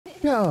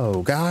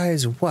Yo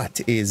guys,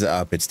 what is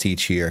up? It's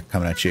Teach here,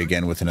 coming at you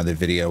again with another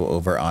video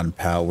over on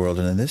Palworld,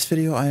 and in this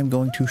video I am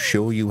going to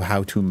show you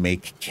how to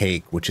make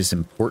cake, which is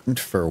important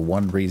for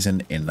one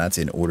reason, and that's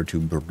in order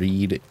to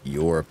breed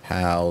your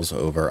pals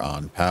over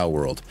on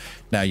Palworld.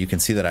 Now you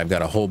can see that I've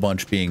got a whole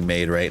bunch being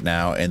made right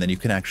now, and then you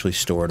can actually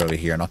store it over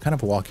here, and I'll kind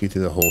of walk you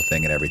through the whole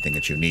thing and everything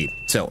that you need.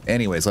 So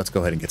anyways, let's go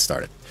ahead and get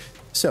started.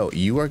 So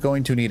you are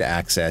going to need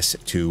access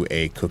to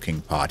a cooking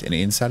pot, and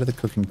inside of the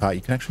cooking pot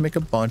you can actually make a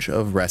bunch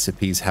of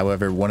recipes.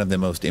 However, one of the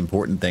most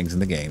important things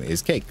in the game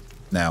is cake.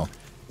 Now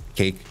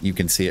cake, you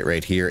can see it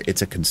right here,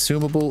 it's a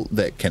consumable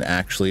that can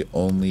actually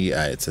only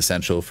it's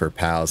essential for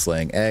pals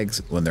laying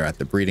eggs when they're at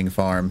the breeding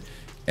farm,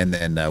 and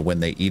then when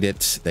they eat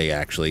it, they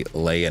actually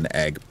lay an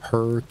egg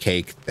per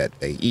cake that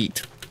they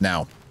eat.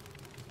 Now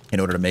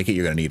in order to make it,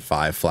 you're going to need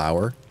 5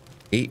 flour,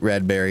 8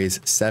 red berries,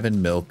 7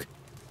 milk,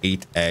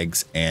 8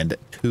 eggs, and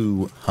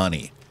 2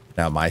 honey.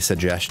 Now my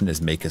suggestion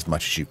is make as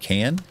much as you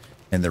can,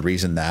 and the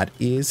reason that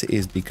is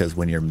because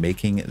when you're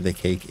making the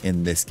cake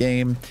in this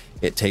game,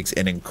 it takes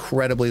an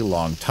incredibly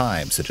long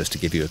time. So just to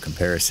give you a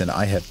comparison,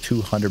 I have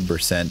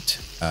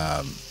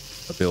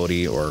 200%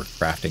 ability or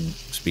crafting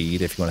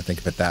speed, if you want to think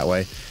of it that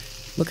way.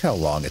 Look how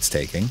long it's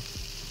taking.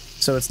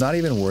 So it's not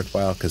even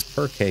worthwhile, because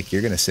per cake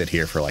you're going to sit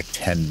here for like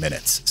 10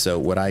 minutes. So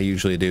what I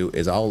usually do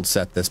is I'll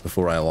set this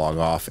before I log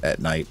off at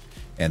night,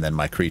 and then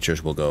my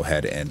creatures will go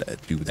ahead and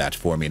do that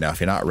for me. Now, if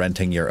you're not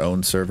renting your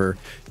own server,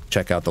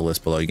 check out the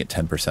list below. You get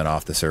 10%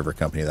 off the server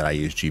company that I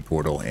use,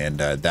 G-Portal, and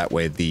that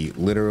way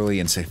literally,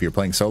 and if you're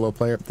playing solo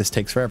player, this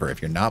takes forever.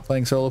 If you're not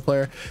playing solo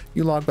player,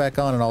 you log back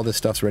on and all this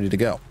stuff's ready to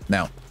go.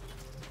 Now,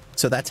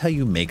 so that's how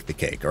you make the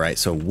cake, all right?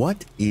 So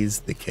what is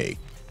the cake?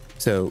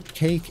 So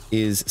cake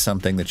is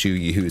something that you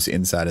use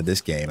inside of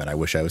this game, and I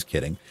wish I was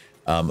kidding.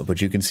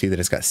 But you can see that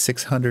it's got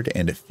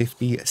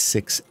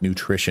 656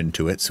 nutrition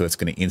to it, so it's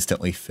going to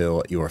instantly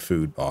fill your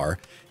food bar.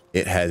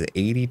 It has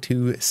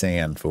 82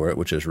 sand for it,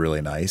 which is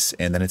really nice,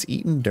 and then it's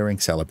eaten during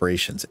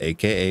celebrations,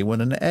 aka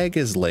when an egg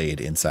is laid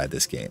inside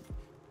this game.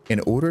 In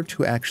order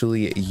to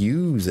actually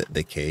use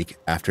the cake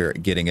after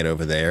getting it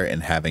over there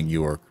and having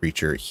your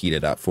creature heat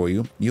it up for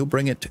you, you'll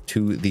bring it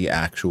to the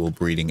actual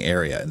breeding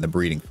area in the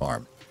breeding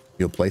farm.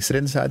 You'll place it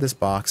inside this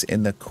box,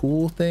 and the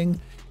cool thing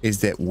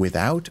is that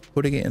without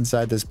putting it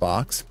inside this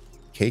box,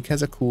 cake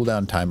has a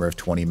cooldown timer of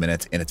 20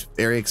 minutes, and it's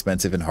very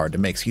expensive and hard to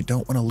make, so you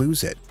don't want to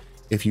lose it.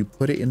 If you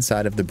put it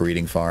inside of the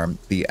breeding farm,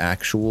 the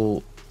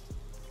actual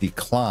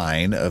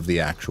decline of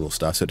the actual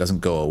stuff, so it doesn't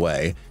go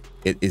away,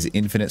 it is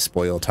infinite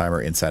spoil timer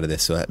inside of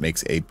this, so that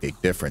makes a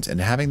big difference. And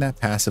having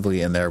that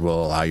passively in there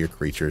will allow your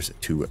creatures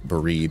to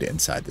breed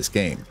inside this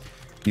game.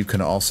 You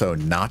can also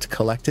not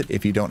collect it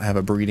if you don't have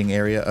a breeding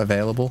area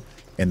available,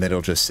 and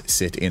it'll just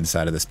sit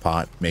inside of this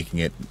pot, making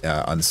it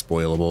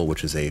unspoilable,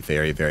 which is a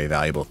very, very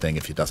valuable thing.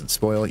 If it doesn't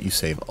spoil it, you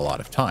save a lot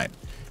of time.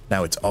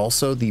 Now, it's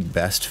also the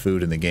best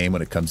food in the game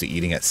when it comes to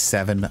eating at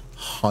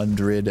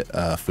 700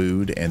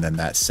 food, and then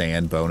that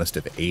sand bonus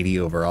of 80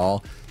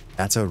 overall.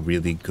 That's a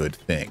really good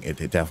thing. It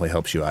definitely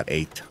helps you out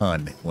a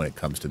ton when it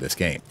comes to this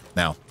game.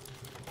 Now,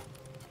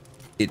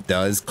 it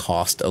does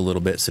cost a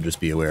little bit, so just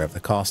be aware of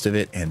the cost of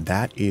it, and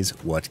that is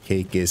what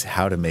cake is,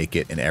 how to make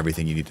it, and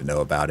everything you need to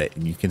know about it.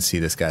 And you can see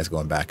this guy's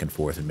going back and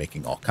forth and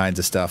making all kinds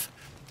of stuff,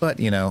 but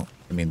you know,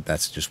 I mean,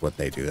 that's just what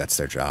they do. That's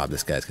their job.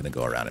 This guy's going to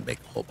go around and make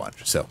a whole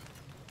bunch. So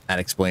that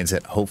explains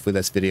it. Hopefully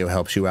this video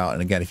helps you out,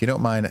 and again, if you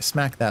don't mind,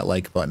 smack that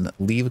like button,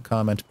 leave a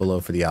comment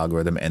below for the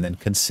algorithm, and then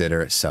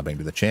consider subbing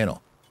to the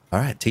channel. All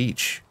right,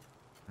 Teach.